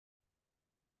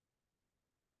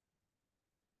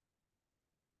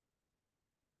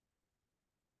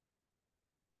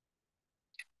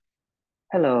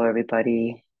Hello,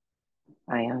 everybody.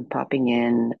 I am popping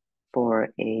in for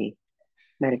a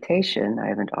meditation. I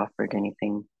haven't offered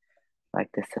anything like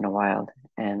this in a while,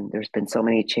 and there's been so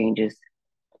many changes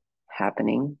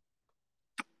happening.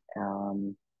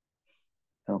 Um,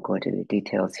 I won't go into the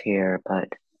details here, but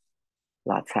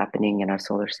lots happening in our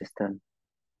solar system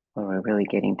where we're really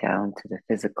getting down to the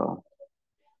physical.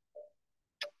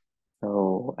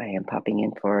 So I am popping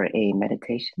in for a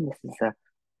meditation. This is a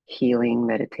healing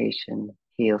meditation,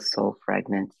 heal soul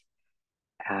fragments.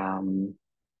 Um,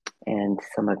 and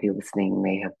some of you listening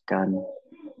may have done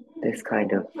this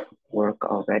kind of work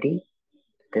already.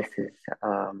 This is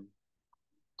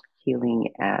healing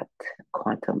at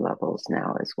quantum levels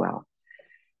now as well,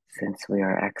 since we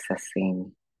are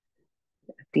accessing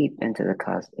deep into the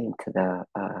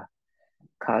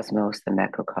cosmos, the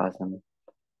macrocosm,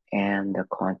 and the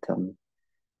quantum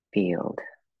field.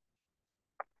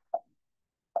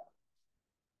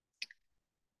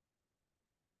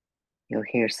 You'll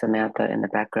hear Samantha in the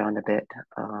background a bit,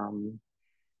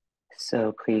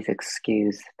 so please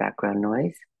excuse background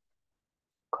noise.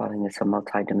 Calling this a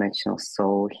multidimensional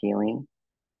soul healing.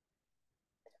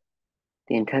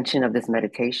 The intention of this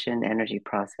meditation energy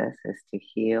process is to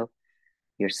heal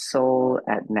your soul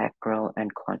at macro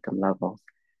and quantum levels.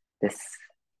 This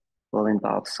will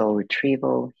involve soul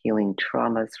retrieval, healing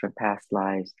traumas from past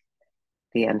lives,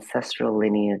 the ancestral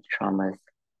lineage traumas,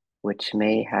 which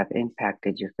may have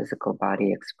impacted your physical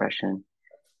body expression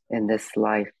in this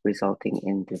life, resulting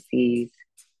in disease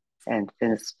and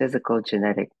physical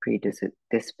genetic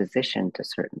predisposition to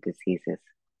certain diseases.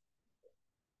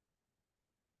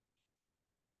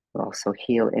 We'll also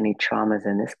heal any traumas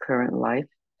in this current life.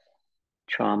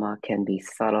 Trauma can be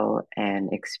subtle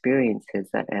and experiences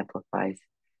that amplifies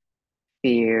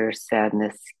fear,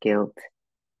 sadness, guilt,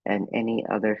 and any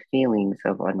other feelings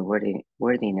of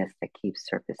unworthiness that keep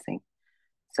surfacing.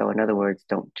 So, in other words,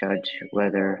 don't judge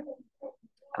whether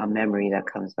a memory that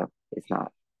comes up is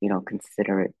not, you don't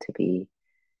consider it to be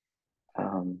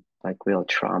like real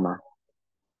trauma.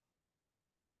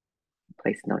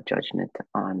 Place no judgment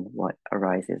on what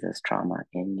arises as trauma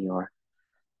in your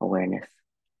awareness.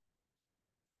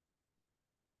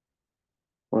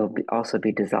 We'll also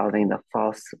be dissolving the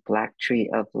false black tree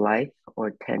of life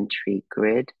or 10 tree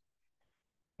grid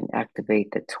and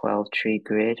activate the 12 tree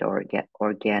grid or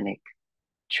organic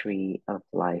tree of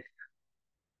life.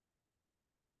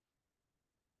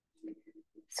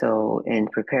 So, in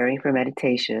preparing for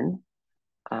meditation,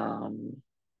 a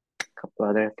couple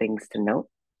other things to note.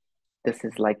 This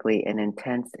is likely an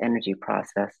intense energy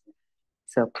process.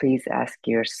 So, please ask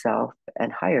yourself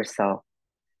and higher self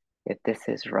if this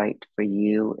is right for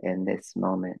you in this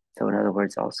moment. So, in other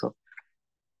words, also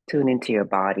tune into your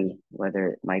body, whether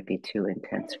it might be too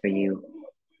intense for you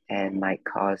and might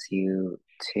cause you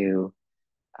to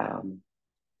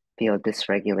feel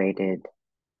dysregulated.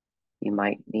 You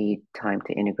might need time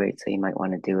to integrate, so you might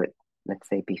want to do it, let's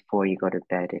say, before you go to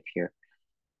bed if you're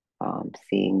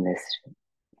seeing this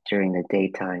during the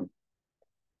daytime.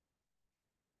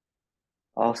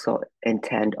 Also,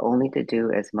 intend only to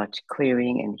do as much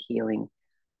clearing and healing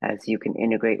as you can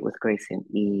integrate with grace and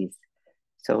ease.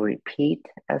 So repeat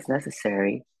as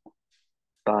necessary,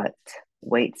 but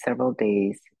wait several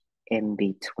days in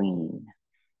between.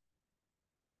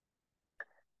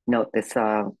 Note this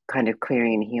kind of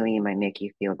clearing and healing might make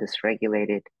you feel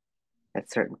dysregulated at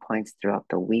certain points throughout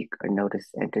the week, or notice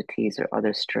entities or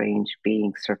other strange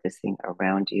beings surfacing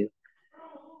around you.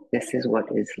 This is what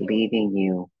is leaving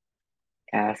you.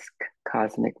 Ask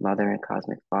Cosmic Mother and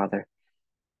Cosmic Father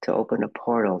to open a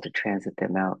portal to transit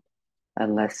them out,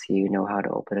 unless you know how to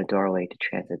open a doorway to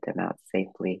transit them out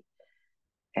safely.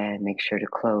 And make sure to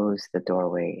close the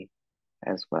doorway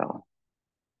as well.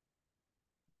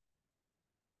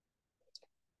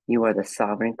 You are the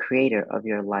sovereign creator of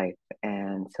your life,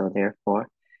 and so therefore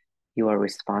you are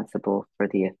responsible for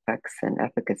the effects and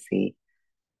efficacy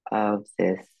of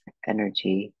this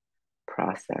energy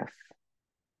process.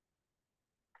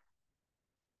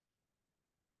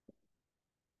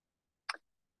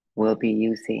 We'll be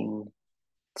using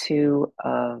two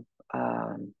of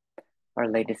our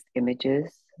latest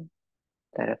images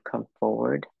that have come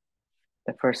forward.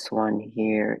 The first one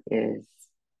here is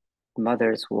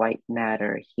Mother's White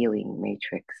Matter Healing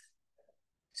Matrix.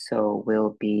 So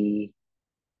we'll be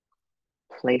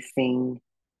placing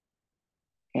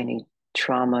any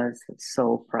traumas,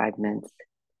 soul fragments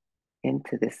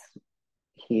into this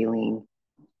healing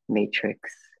matrix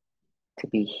to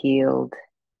be healed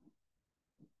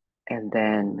and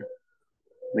then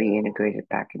reintegrated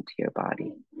back into your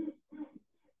body.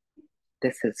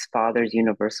 This is Father's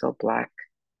Universal Black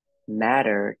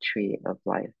matter tree of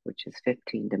life, which is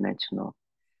 15-dimensional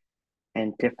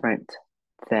and different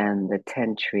than the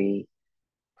 10 tree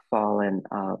fallen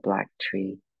black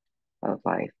tree of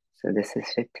life. So this is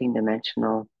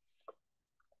 15-dimensional.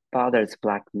 Father's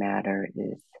black matter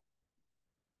is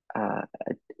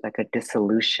like a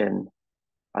dissolution,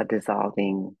 a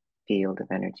dissolving field of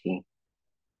energy,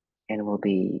 and will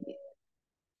be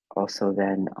also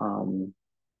then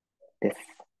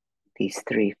these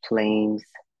three flames,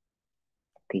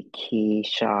 the Ki,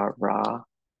 Sha, Ra,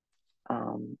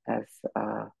 as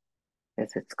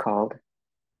it's called,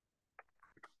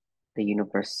 the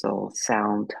universal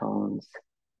sound tones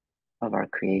of our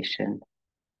creation,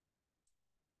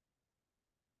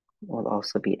 will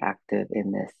also be active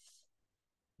in this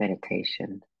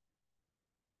meditation.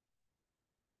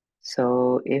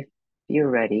 So if you're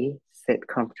ready, sit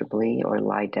comfortably or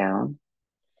lie down.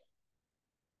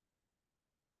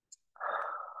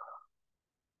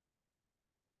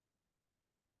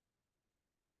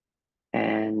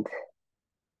 And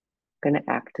I'm going to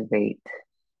activate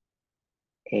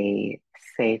a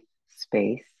safe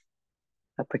space,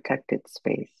 a protected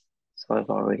space. So I've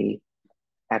already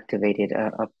activated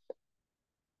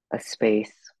a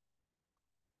space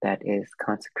that is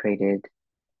consecrated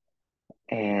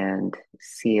and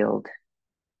sealed.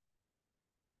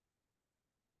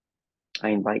 I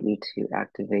invite you to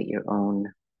activate your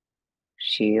own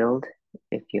shield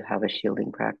if you have a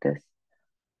shielding practice,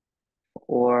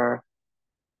 or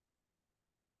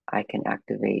I can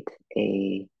activate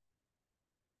a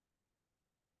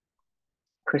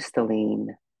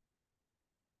crystalline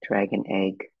dragon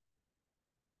egg,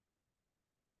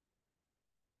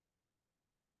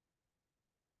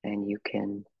 and you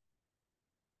can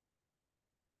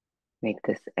make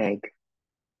this egg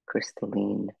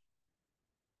crystalline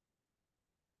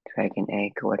dragon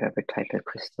egg, whatever type of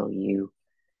crystal you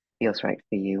feels right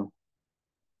for you.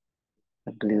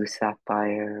 A blue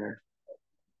sapphire,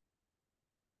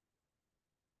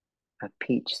 a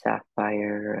peach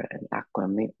sapphire, an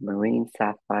aquamarine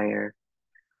sapphire,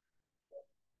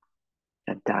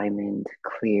 a diamond,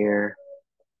 clear,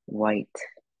 white,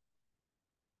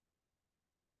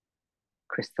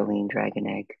 crystalline dragon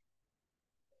egg.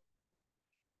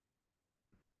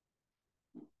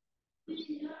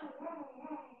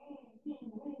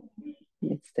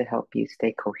 It's to help you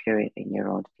stay coherent in your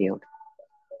own field.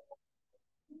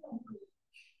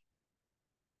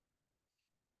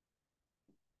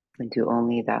 And do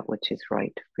only that which is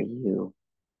right for you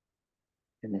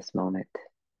in this moment.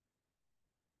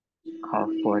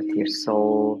 Call forth your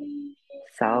soul,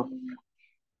 self,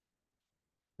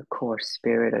 the core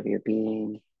spirit of your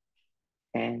being,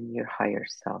 and your higher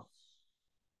self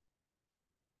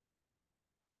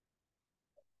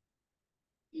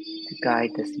to guide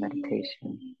this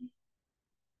meditation.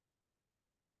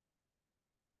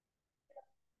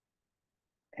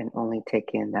 And only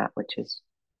take in that which is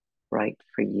right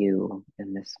for you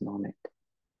in this moment.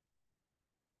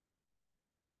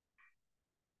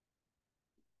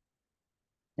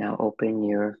 Now open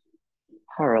your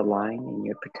hara line in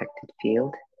your protected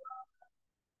field.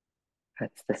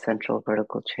 That's the central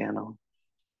vertical channel.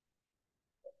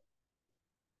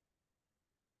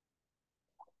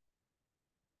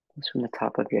 It's from the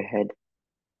top of your head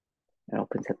and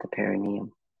opens at the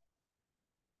perineum.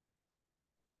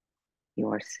 You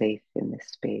are safe in this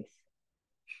space.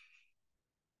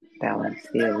 Balance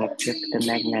the electric, the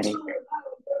magnetic,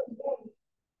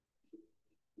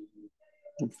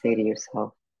 and say to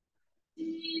yourself,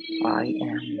 I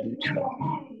am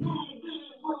neutral.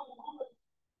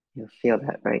 You'll feel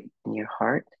that right in your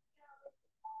heart.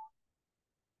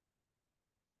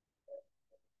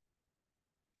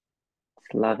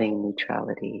 It's loving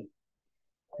neutrality.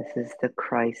 This is the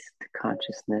Christ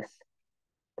consciousness,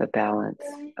 the balance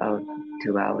of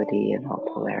duality and all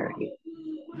polarity.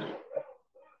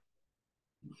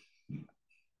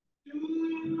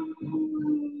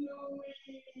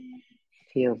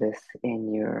 Feel this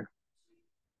in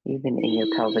even in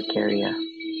your pelvic area,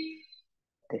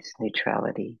 this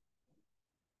neutrality,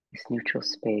 this neutral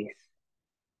space.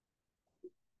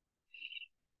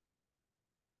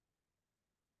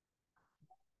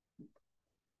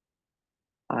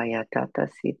 Ayatata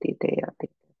siti deyati.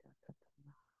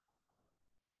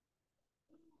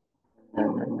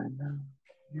 No.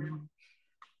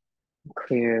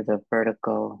 Clear the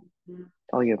vertical,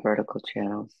 all your vertical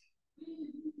channels,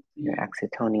 your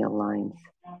axitonial lines,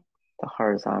 the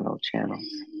horizontal channels.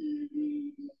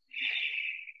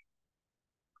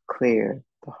 Clear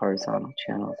the horizontal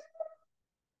channels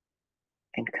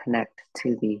and connect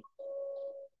to the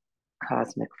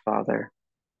cosmic Father,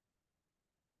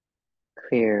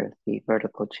 clear the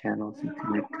vertical channels and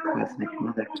connect to Cosmic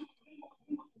Mother.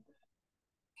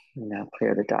 Now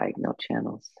clear the diagonal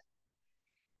channels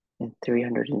in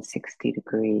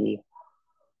 360-degree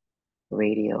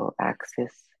radial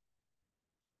axis.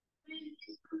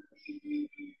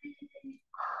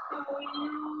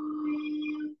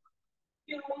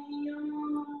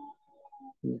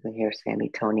 You can hear Sammy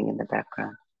toning in the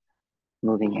background,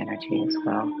 moving energy as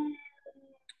well.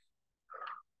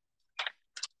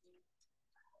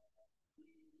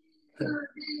 Okay.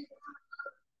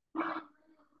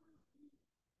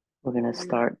 We're going to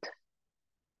start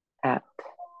at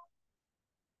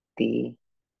the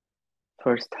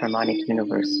first harmonic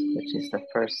universe, which is the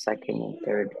first, second, and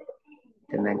third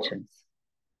dimensions.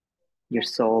 Your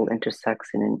soul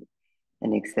intersects and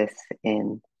exists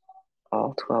in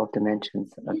all 12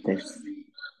 dimensions of this,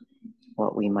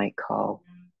 what we might call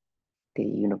the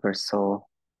universal,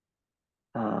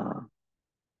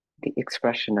 the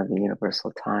expression of the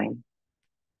universal time.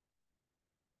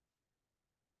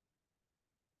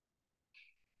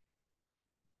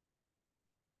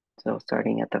 So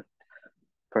starting at the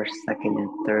first, second,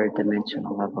 and third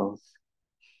dimensional levels,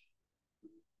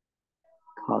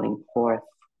 calling forth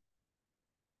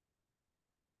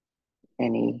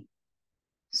any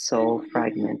soul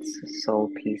fragments,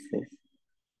 soul pieces,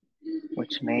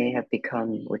 which may have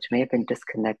been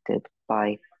disconnected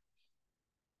by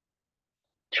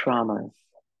traumas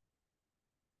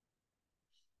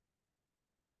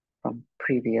from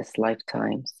previous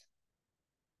lifetimes.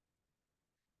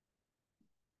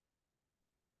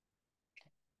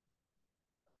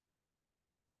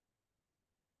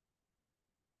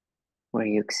 Where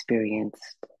you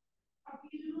experienced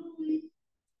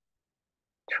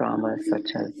traumas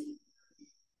such as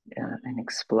an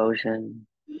explosion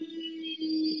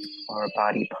or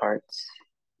body parts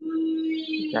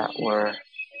that were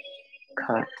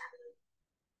cut,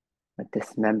 a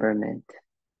dismemberment.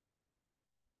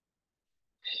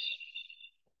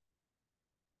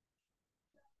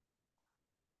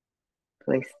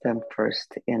 Place them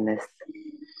first in this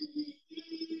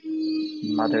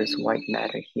mother's white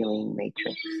matter healing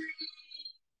matrix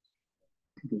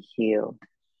to be healed.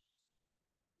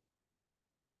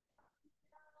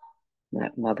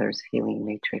 That mother's healing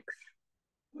matrix.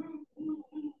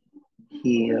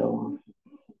 Heal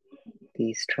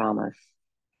these traumas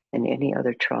and any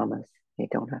other traumas. They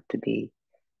don't have to be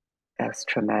as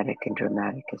traumatic and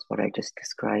dramatic as what I just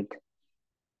described.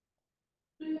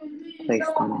 Place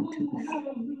them into this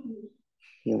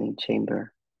healing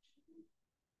chamber.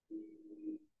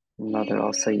 Mother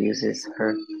also uses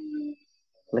her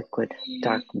liquid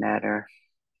dark matter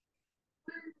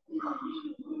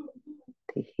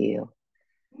to heal,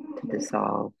 to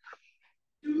dissolve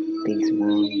these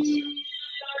wounds.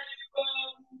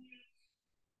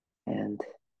 And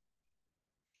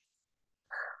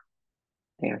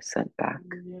they are sent back.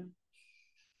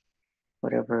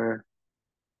 Whatever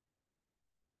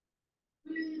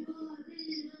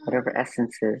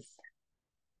essences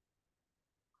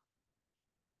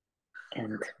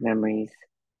and memories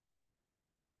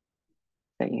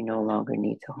that you no longer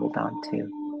need to hold on to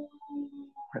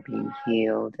are being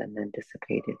healed and then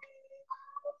dissipated.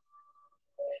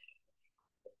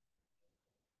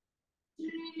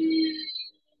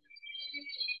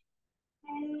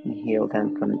 You heal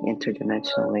them from the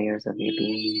interdimensional layers of your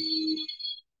being.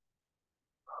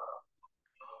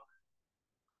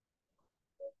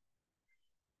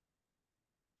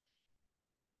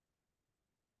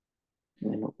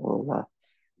 And we'll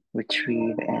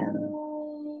retrieve and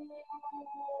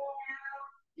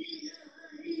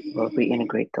we'll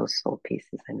reintegrate those soul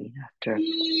pieces. After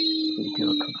we do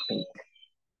a complete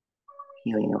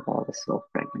healing of all the soul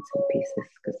fragments and pieces,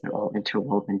 because they're all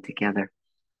interwoven together.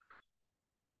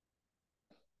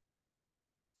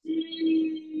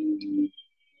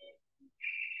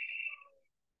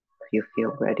 If you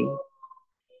feel ready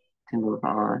to move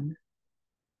on,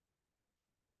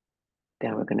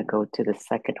 then we're going to go to the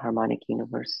second harmonic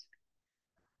universe,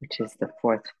 which is the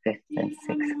fourth, fifth, and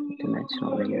sixth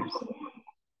dimensional layers.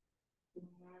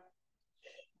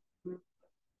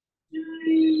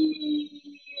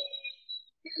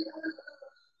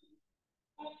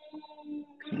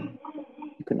 Okay.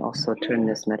 You can also turn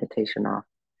this meditation off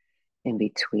in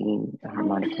between the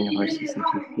harmonic universes if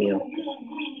you feel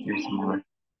there's more.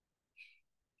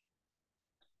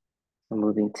 So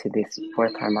moving to this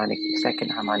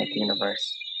second harmonic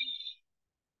universe.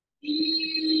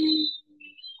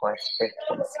 Fourth, fifth,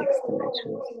 and sixth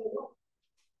dimensions.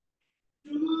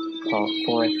 Call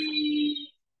forth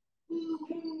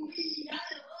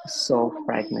soul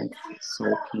fragments,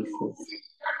 soul pieces.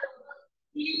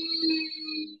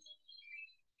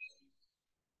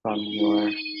 from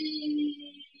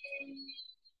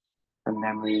the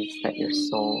memories that your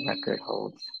soul record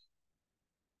holds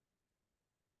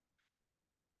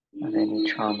of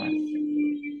any traumas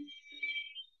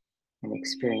and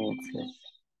experiences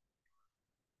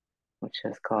which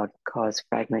has caused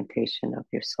fragmentation of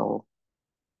your soul.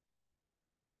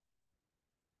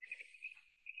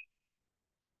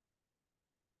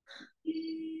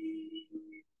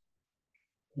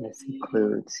 This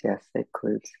includes, yes, it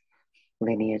includes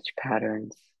lineage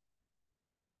patterns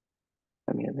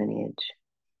from your lineage.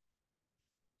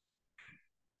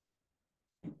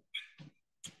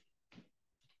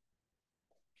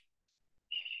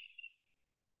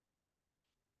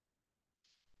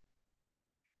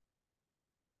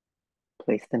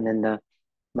 Place them in the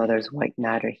mother's white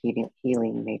matter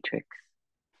healing matrix.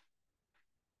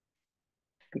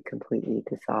 Be completely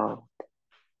dissolved.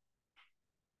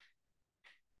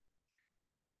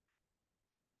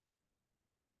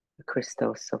 The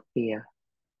Christos Sophia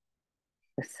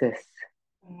assists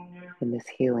in this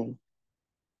healing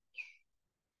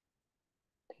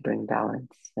to bring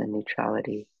balance and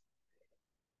neutrality,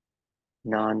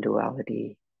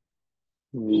 non-duality,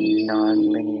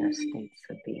 non-linear states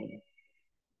of being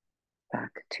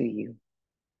back to you.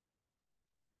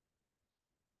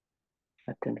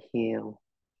 Let them heal.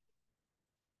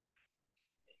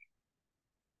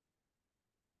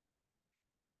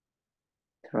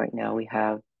 So right now we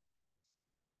have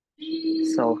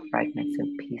soul fragments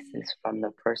and pieces from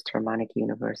the first harmonic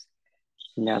universe,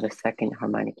 and now the second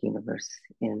harmonic universe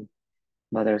in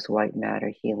Mother's white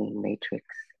matter healing matrix.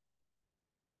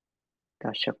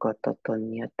 And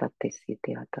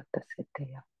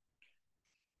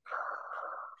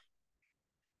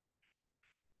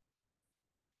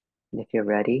if you're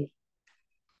ready,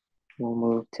 we'll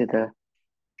move to the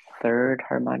third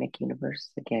harmonic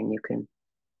universe. Again, you can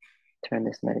turn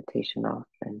this meditation off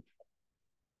and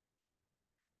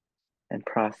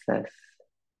process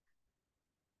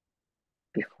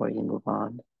before you move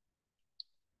on.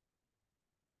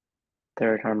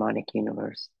 Third harmonic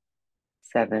universe,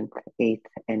 seventh, eighth,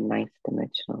 and ninth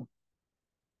dimensional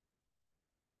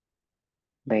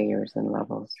layers and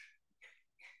levels.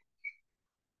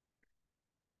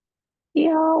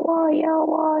 Yawa,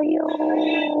 yawa, yo.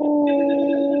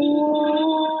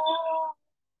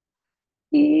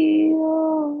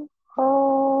 Yo.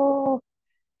 Oh.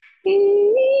 Yo.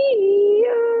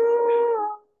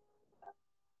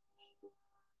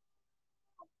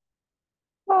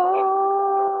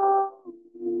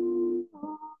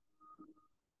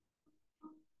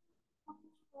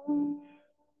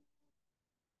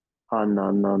 Oh,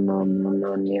 no, no, no, no,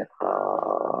 no, no.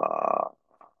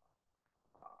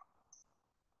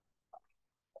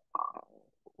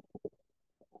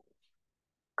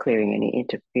 Clearing any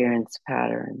interference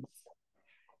patterns.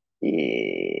 Yeah.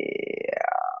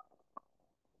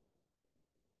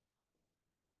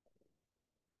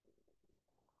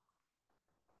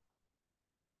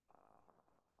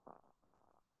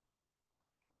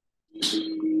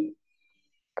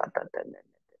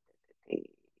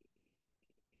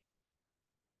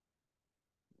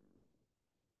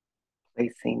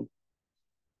 Placing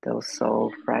those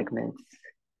soul fragments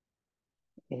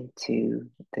into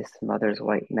this mother's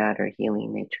white matter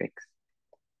healing matrix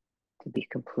to be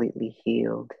completely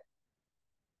healed,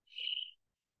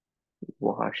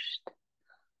 washed,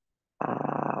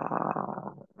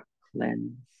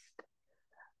 cleansed.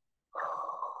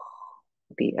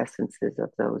 The essences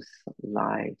of those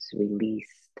lives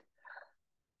released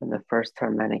from the first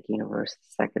harmonic universe,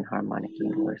 the second harmonic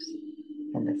universe,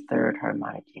 and the third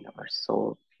harmonic universe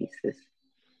soul pieces.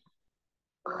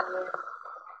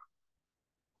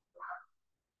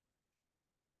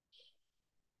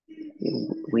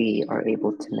 We are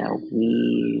able to now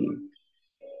weave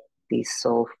these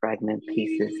soul fragment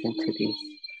pieces into these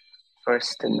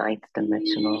first and ninth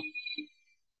dimensional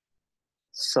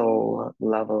soul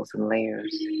levels and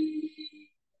layers,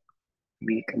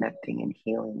 reconnecting and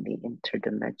healing the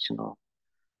interdimensional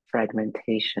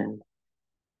fragmentation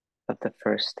of the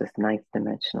first and ninth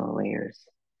dimensional layers.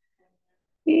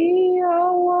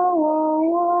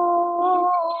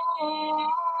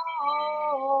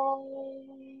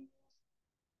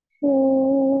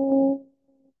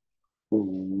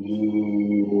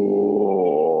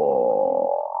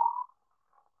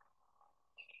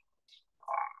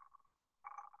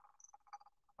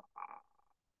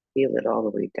 Feel it all the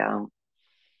way down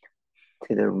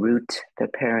to the root, the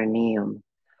perineum.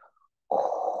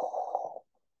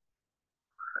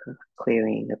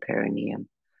 Clearing the perineum,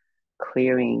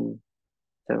 clearing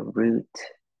the root,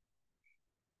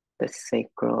 the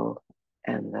sacral,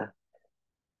 and the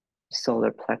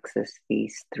solar plexus,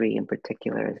 these three in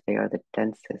particular, as they are the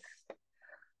densest.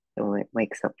 It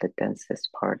makes up the densest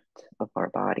part of our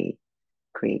body,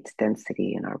 creates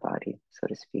density in our body, so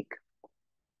to speak.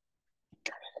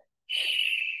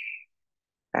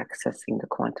 Accessing the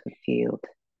quantum field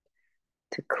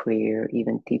to clear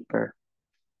even deeper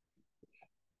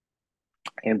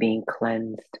and being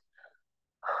cleansed.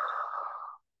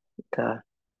 The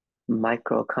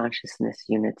micro consciousness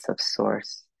units of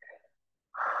source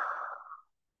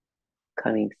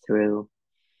coming through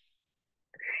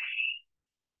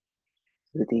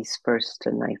these first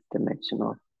to ninth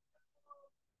dimensional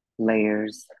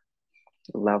layers,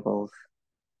 levels,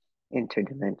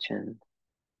 interdimension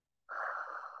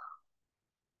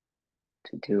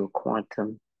to do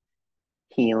quantum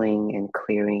healing and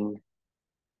clearing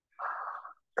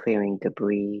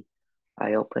debris.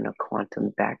 I open a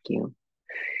quantum vacuum.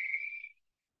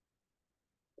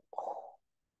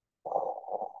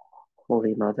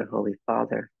 Holy Mother, Holy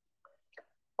Father,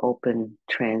 open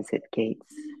transit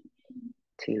gates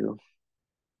to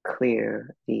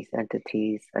clear these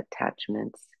entities,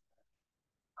 attachments,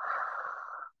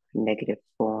 negative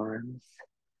forms,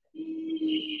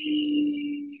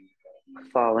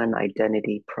 fallen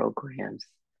identity programs,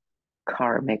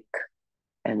 karmic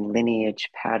and lineage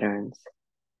patterns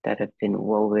that have been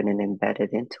woven and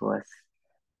embedded into us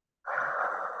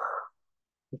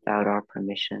without our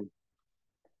permission.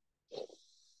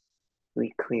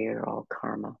 We clear all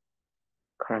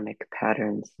karmic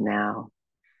patterns now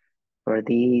for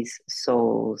these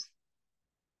souls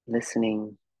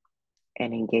listening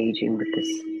and engaging with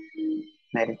this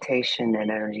meditation and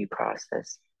energy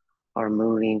process are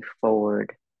moving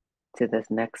forward to this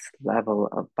next level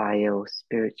of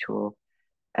bio-spiritual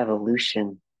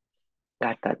evolution.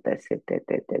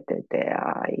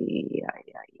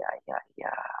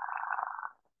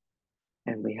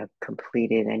 And we have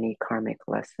completed any karmic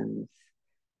lessons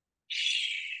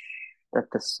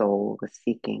that the soul was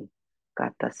seeking.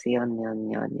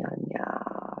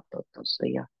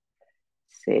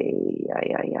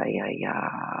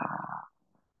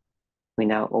 We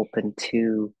now open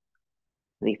to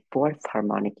the fourth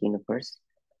harmonic universe,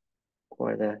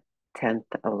 or the 10th,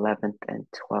 11th, and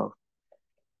 12th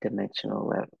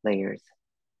dimensional layers.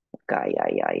 We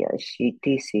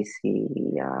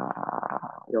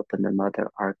open the Mother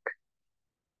Arc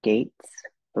gates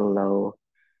below,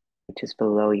 which is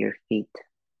below your feet,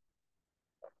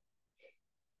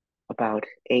 about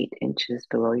 8 inches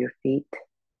below your feet.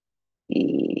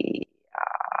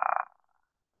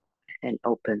 And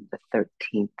open the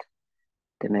 13th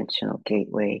dimensional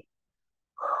gateway,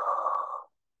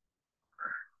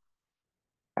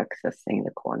 accessing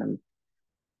the quantum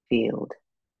field.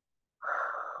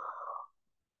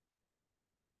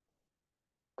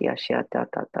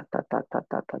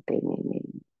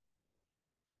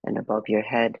 And above your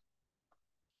head,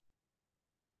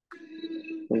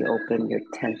 we open your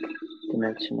 10th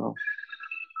dimensional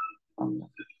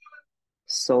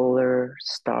solar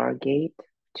stargate,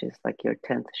 which is like your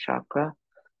 10th chakra.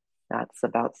 That's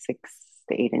about 6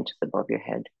 to 8 inches above your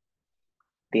head.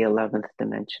 The 11th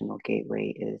dimensional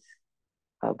gateway is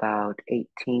about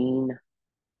 18.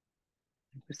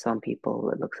 For some people,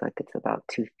 it looks like it's about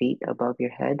 2 feet above your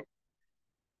head.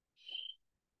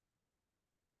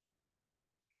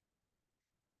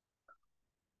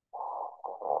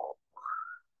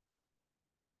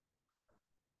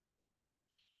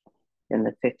 And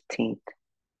the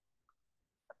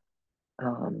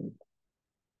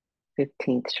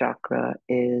 15th chakra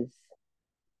is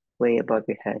way above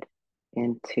your head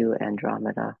into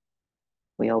Andromeda.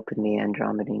 We open the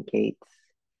Andromedan gates.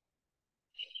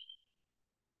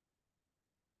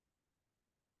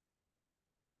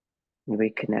 And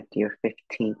reconnect your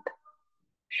 15th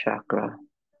chakra,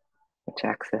 which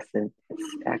accesses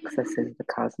the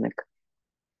cosmic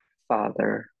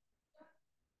father.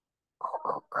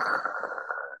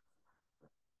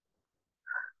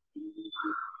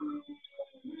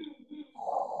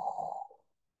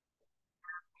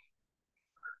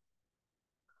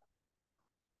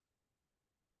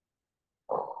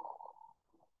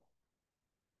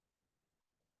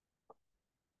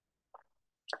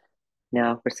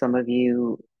 Now, for some of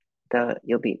you,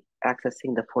 you'll be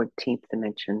accessing the 14th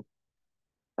dimension.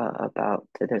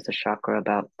 There's a chakra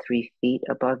about 3 feet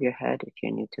above your head if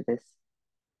you're new to this.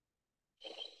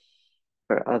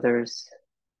 For others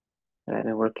that I've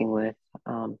been working with,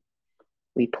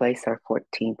 we place our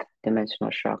 14th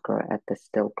dimensional chakra at the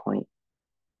still point,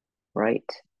 right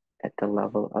at the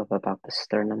level of about the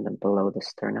sternum and below the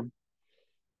sternum.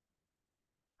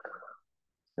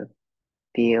 So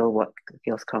feel what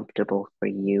feels comfortable for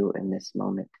you in this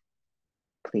moment.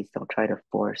 Please don't try to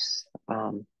force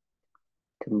to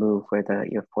move where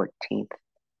your 14th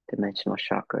dimensional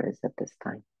chakra is at this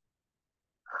time.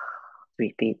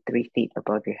 3 feet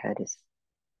above your head is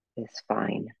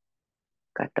fine.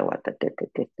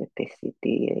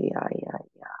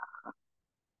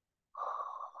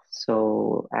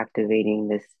 So activating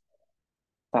this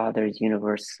Father's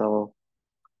universal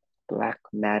black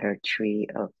matter tree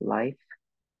of life.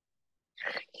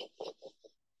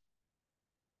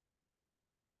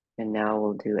 And now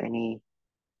we'll do any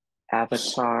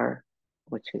avatar,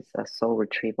 which is a soul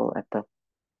retrieval at the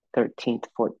 13th,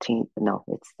 14th. No,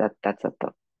 that's at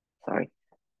the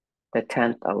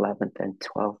 10th, 11th, and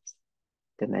 12th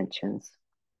dimensions.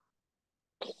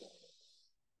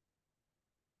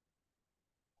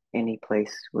 Any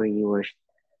place where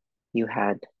you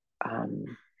had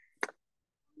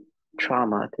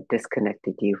trauma that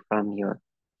disconnected you from your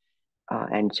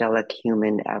angelic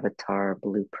human avatar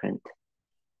blueprint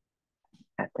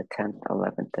at the 10th,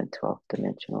 11th, and 12th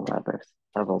dimensional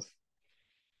levels.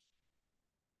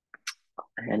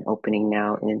 And opening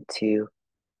now into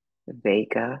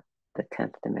Vega, the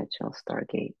 10th dimensional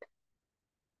stargate,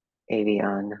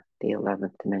 Avian, the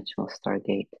 11th dimensional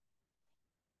stargate,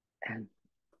 and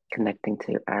connecting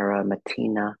to Ara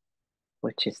Matina,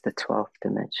 which is the 12th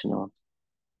dimensional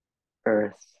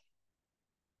Earth.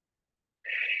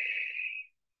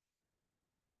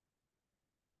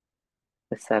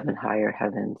 The 7 higher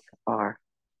heavens are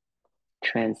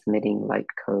transmitting light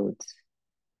codes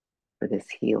for this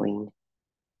healing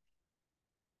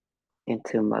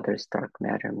into Mother's dark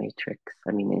matter matrix.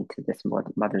 Into this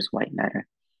Mother's white matter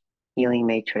healing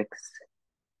matrix,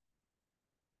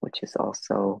 which is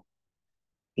also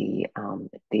the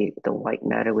white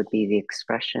matter would be the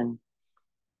expression.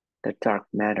 The dark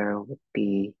matter would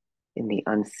be in the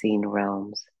unseen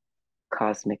realms.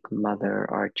 Cosmic Mother,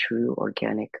 our true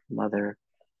organic mother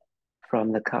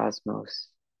from the cosmos.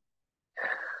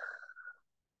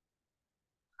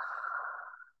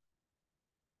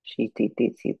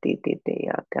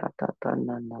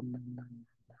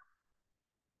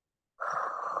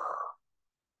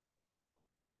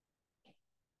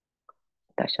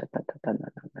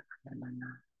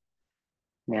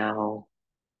 Now,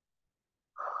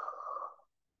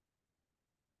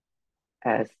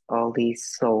 as all these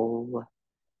soul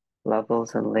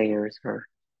levels and layers are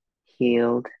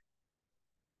healed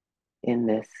in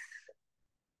this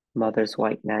Mother's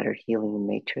white matter healing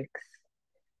matrix,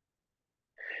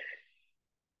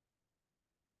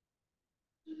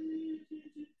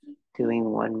 doing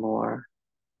one more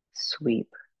sweep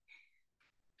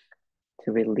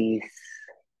to release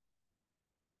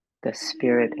the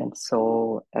spirit and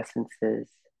soul essences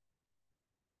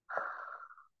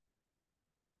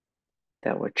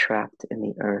that were trapped in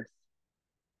the earth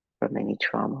from any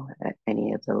trauma at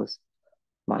any of those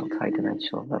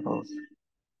multidimensional levels.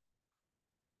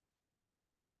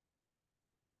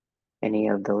 Any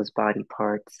of those body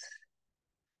parts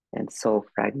and soul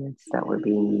fragments that were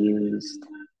being used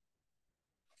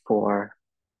for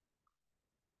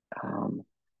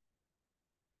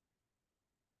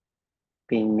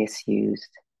being misused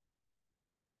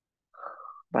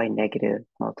by negative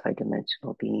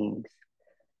multidimensional beings.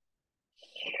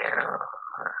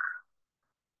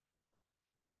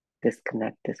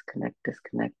 Disconnect, disconnect,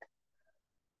 disconnect.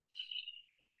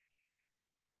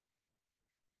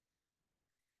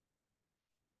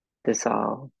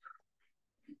 Dissolve.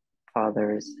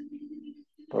 Father's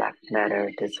black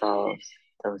matter dissolves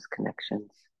those connections.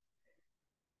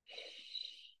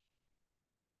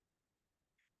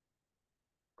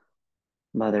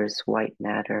 Mother's white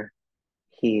matter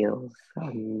heals.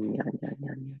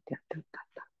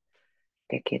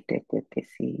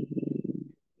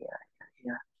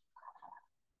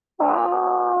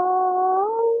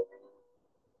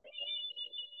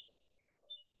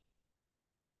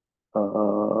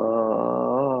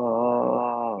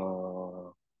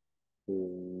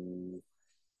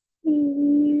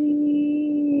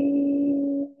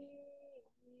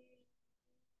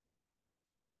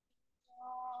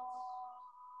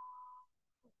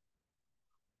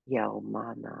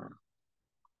 Yaumana.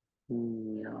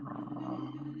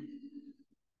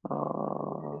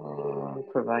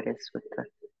 Provide us with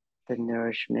the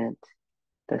nourishment,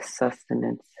 the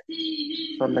sustenance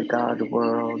from the God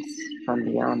worlds, from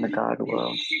beyond the God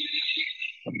worlds,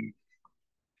 from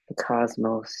the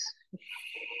cosmos,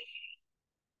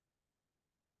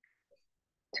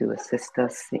 to assist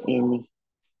us in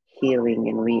healing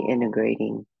and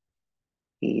reintegrating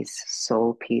these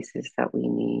soul pieces that we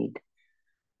need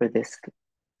for this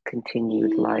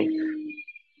continued life.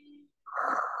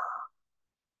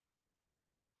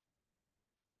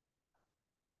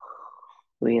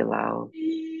 We allow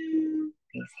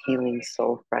these healing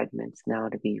soul fragments now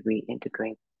to be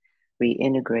reintegrated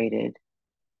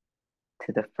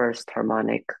to the first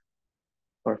harmonic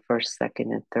or first,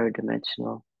 second, and third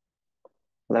dimensional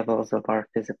levels of our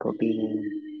physical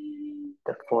being,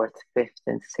 the fourth, fifth,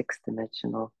 and sixth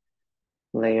dimensional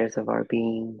layers of our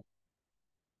being,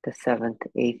 the seventh,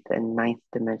 eighth, and ninth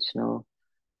dimensional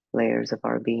layers of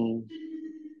our being,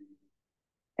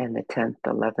 and the 10th,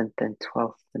 11th, and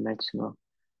 12th dimensional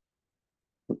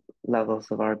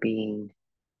levels of our being.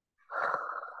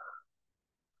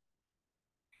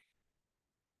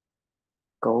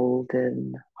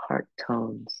 Golden heart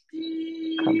tones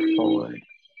come forward.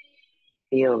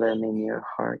 Feel them in your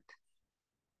heart,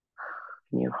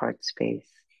 in your heart space,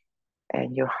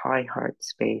 and your high heart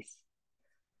space,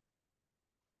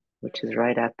 which is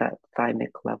right at that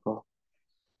thymic level,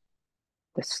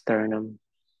 the sternum.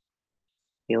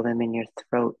 Feel them in your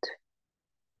throat.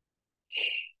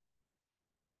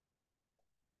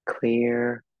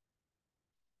 Clear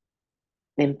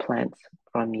implants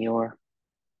from your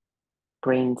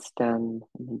brainstem,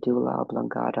 medulla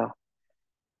oblongata,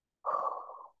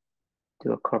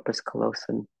 do a corpus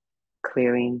callosum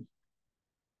clearing,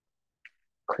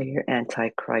 clear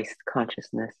antichrist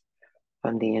consciousness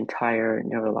from the entire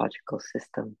neurological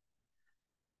system.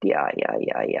 Yeah, yeah,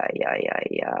 yeah, yeah, yeah, yeah,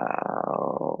 yeah.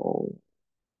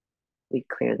 We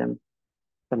clear them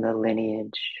from the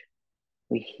lineage.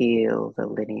 We heal the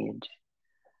lineage.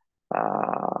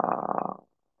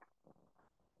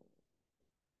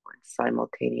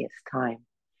 Simultaneous time.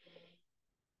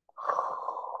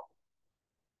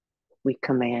 We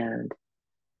command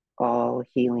all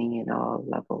healing in all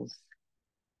levels.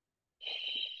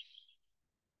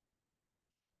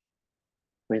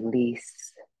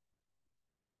 Release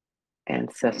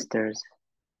ancestors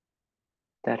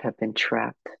that have been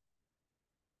trapped.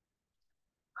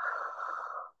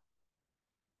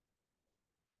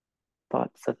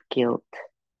 Thoughts of guilt,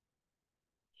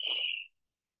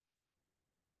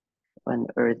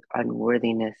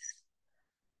 unworthiness,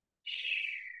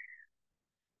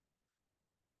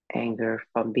 anger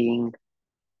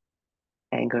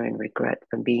and regret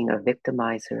from being a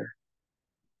victimizer,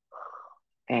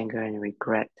 anger and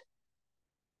regret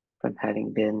from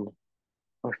having been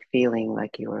or feeling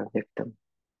like you were a victim.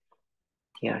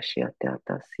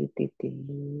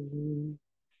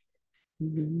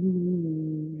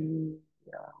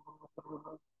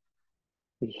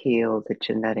 We heal the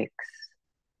genetics,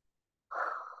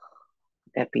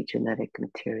 epigenetic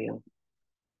material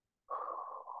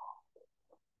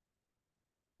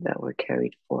that were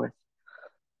carried forth,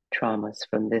 traumas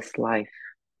from this life.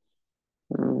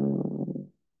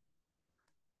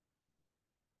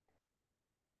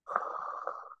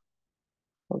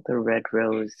 The red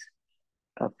rose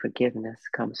of forgiveness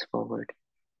comes forward.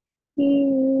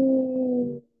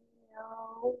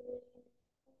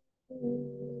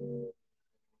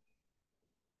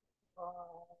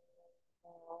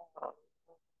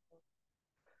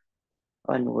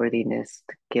 Unworthiness,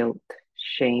 guilt,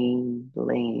 shame,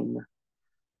 blame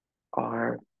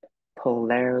are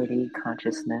polarity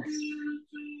consciousness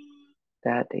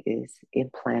that is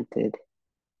implanted,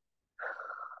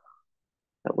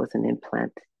 that was an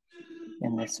implant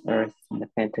in this earth, in the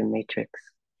phantom matrix,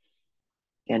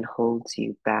 and holds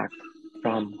you back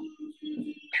from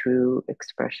true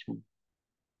expression.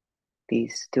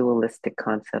 These dualistic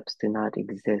concepts do not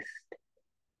exist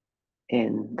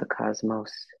in the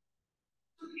cosmos.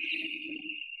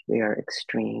 We are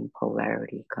extreme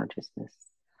polarity consciousness.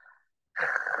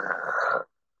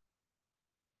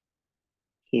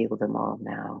 Heal them all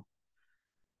now.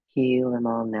 Heal them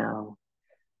all now.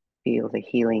 Feel the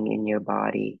healing in your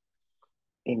body,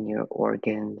 in your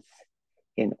organs,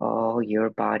 in all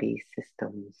your body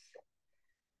systems.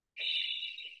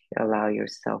 Allow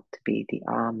yourself to be the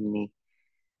omni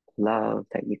love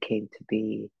that you came to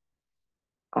be.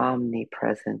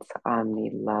 Omnipresence, omni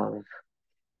love.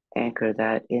 Anchor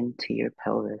that into your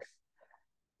pelvis.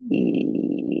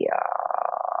 Yeah.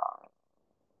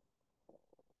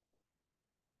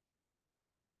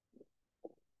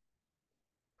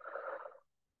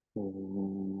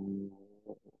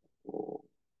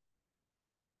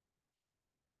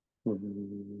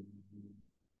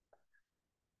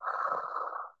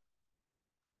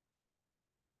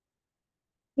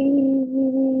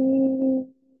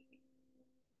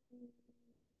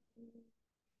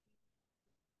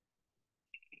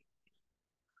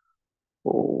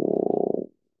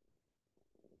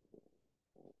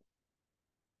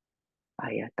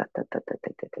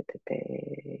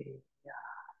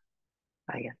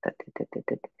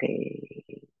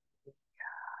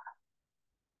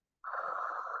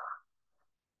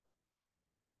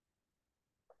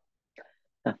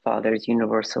 The Father's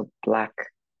universal black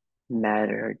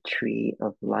matter tree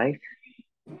of life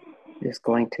is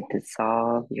going to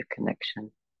dissolve your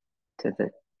connection to the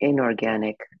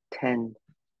inorganic 10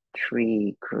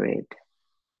 tree grid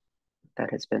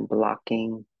that has been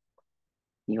blocking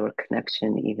your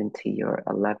connection even to your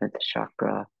 11th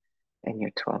chakra and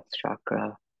your 12th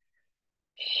chakra.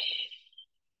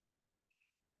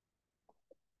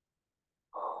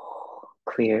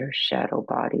 Clear shadow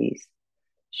bodies,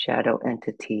 shadow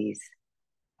entities,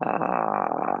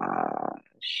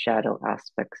 shadow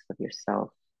aspects of yourself.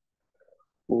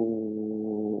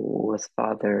 Ooh, as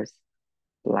Father's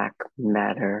black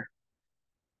matter,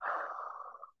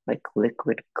 like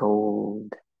liquid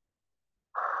gold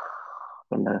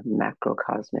from the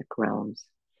macrocosmic realms.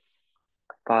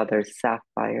 Father's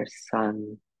sapphire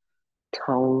sun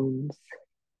tones,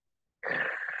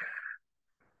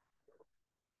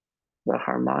 the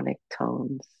harmonic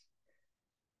tones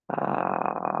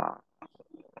of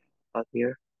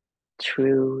your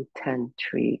true 10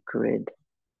 tree grid.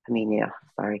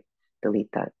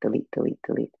 Delete that, delete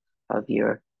of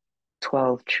your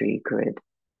 12 tree grid,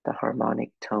 the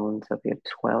harmonic tones of your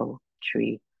 12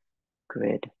 tree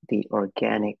grid, the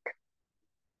organic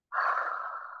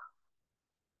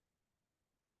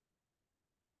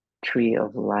tree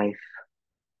of life.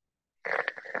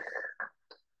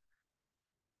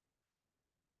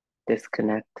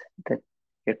 Disconnect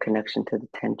your connection to the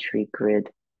 10 tree grid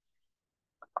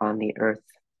on the Earth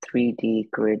 3D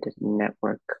grid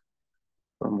network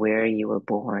from where you were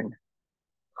born.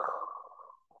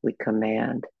 We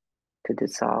command to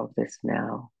dissolve this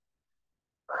now.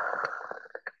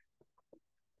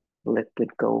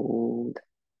 Liquid gold,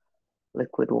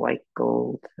 liquid white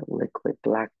gold, liquid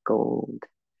black gold.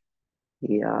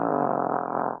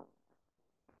 Yeah.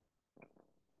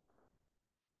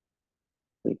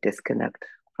 We disconnect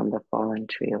from the fallen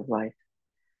tree of life.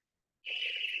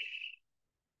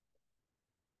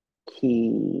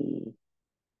 Ki,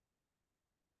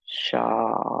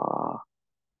 Sha,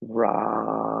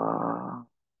 Ra,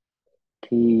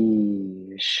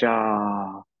 Ki,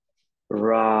 Sha,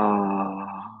 Ra,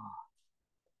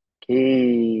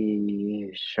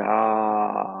 Ki, Sha,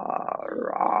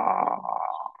 Ra.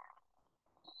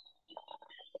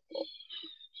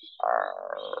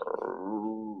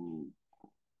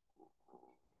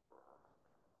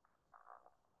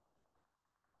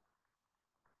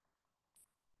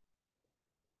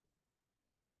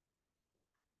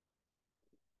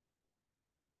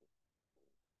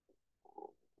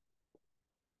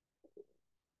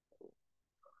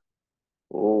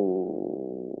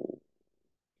 Oh,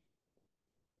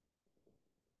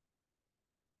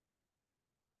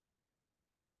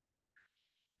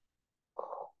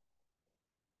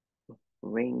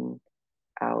 ring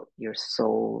out your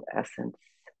soul essence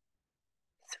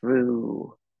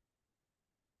through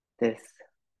this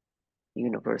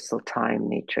universal time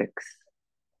matrix.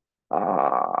 And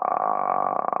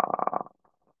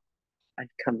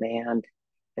command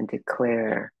and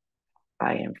declare,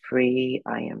 I am free,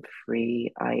 I am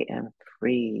free, I am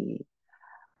free.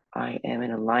 I am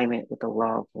in alignment with the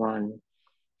law of one.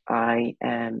 I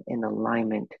am in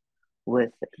alignment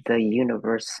with the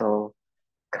universal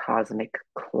cosmic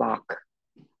clock,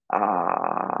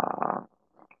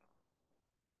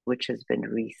 which has been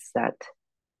reset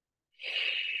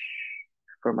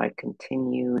for my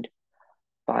continued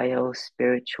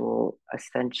bio-spiritual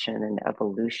ascension and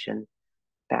evolution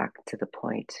back to the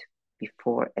point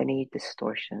before any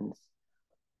distortions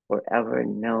were ever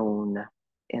known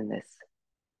in this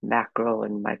macro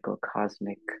and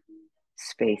microcosmic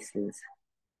spaces.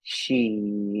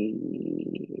 She,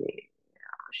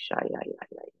 shaya,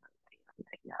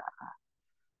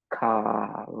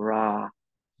 ka, ra,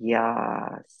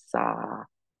 ya, sa,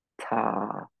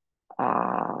 ta,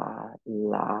 a,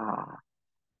 la,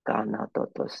 gana,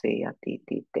 toto, se, ati,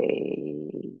 ti,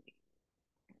 te.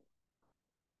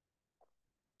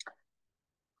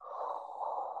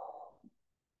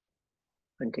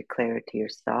 And declare to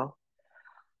yourself,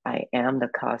 I am the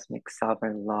cosmic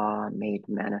sovereign law made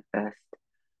manifest.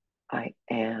 I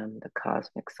am the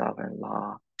cosmic sovereign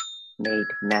law made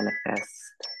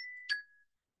manifest.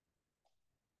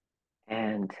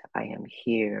 And I am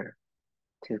here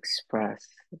to express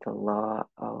the law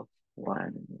of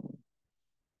one.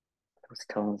 Those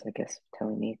tones, I guess,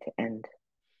 telling me to end.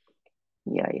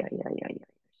 Yeah.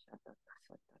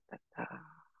 Come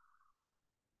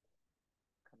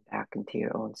back into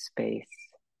your own space.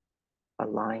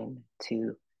 Align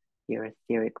to your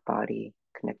etheric body.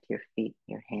 Connect your feet,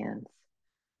 your hands.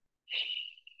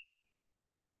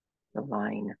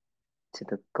 Align to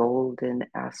the golden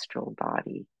astral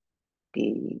body.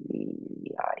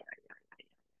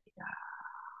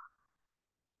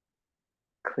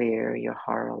 clear your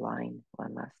heart line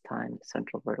one last time,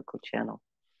 central vertical channel.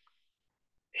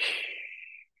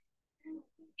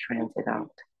 Transit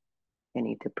out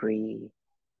any debris.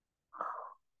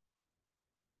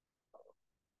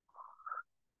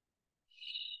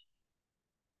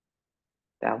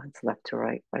 Balance left to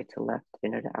right, right to left,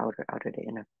 inner to outer, outer to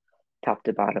inner, top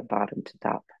to bottom, bottom to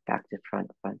top, back to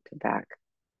front, front to back.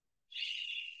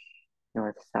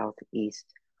 North, south, east,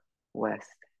 west,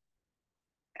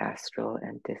 astral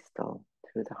and distal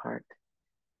through the heart.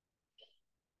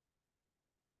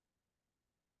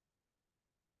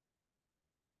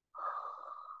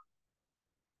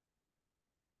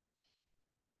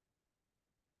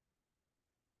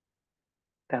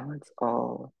 Balance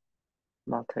all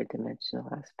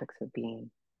multidimensional aspects of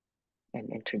being and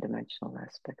interdimensional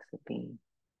aspects of being.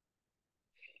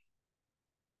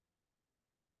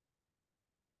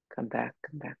 Come back,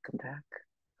 come back, come back.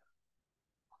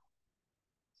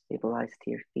 Stabilize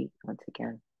to your feet once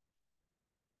again.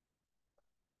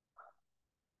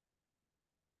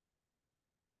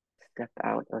 Step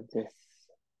out of this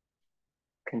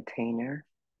container,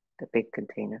 the big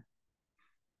container.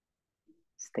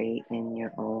 Stay in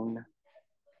your own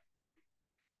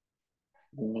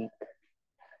unique,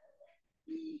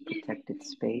 protected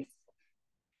space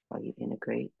while you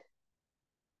integrate.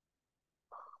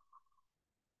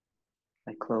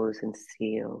 I close and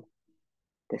seal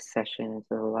this session into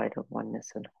the light of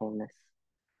oneness and wholeness.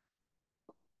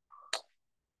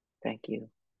 Thank you,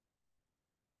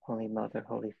 Holy Mother,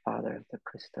 Holy Father of the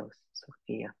Christos,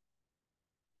 Sophia.